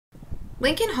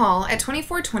Lincoln Hall at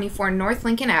 2424 North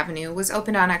Lincoln Avenue was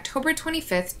opened on October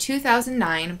 25,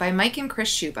 2009 by Mike and Chris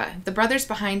Schuba, the brothers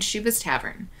behind Schubas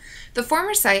Tavern. The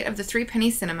former site of the Three Penny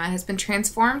Cinema has been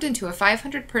transformed into a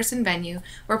 500-person venue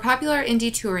where popular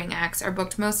indie touring acts are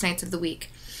booked most nights of the week.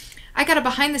 I got a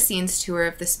behind-the-scenes tour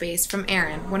of the space from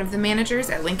Aaron, one of the managers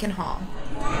at Lincoln Hall.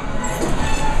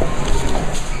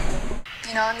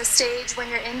 You know, on the stage, when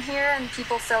you're in here and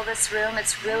people fill this room,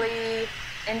 it's really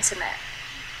intimate.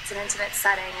 It's an intimate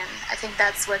setting, and I think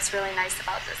that's what's really nice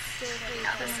about this, you know,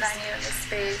 this venue and this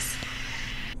space.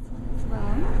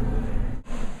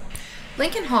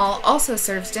 Lincoln Hall also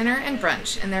serves dinner and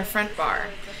brunch in their front bar.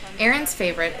 Aaron's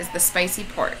favorite is the spicy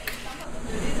pork.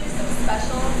 These are some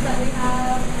specials that we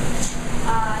have.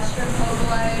 Shrimp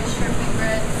obeloi, shrimp and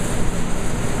grits.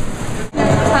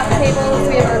 Top tables,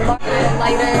 we have a larger,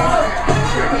 lighter.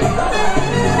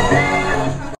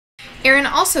 Aaron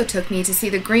also took me to see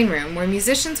the green room where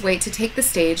musicians wait to take the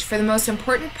stage for the most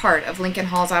important part of Lincoln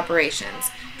Hall's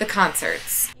operations, the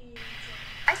concerts.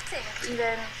 I think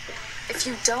even if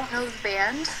you don't know the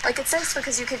band, like it's nice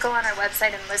because you could go on our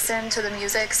website and listen to the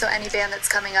music, so any band that's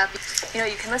coming up, you know,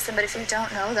 you can listen, but if you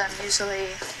don't know them, usually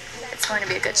it's going to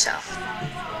be a good show.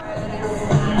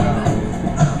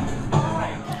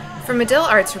 For Medill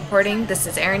Arts Reporting, this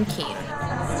is Erin Keene.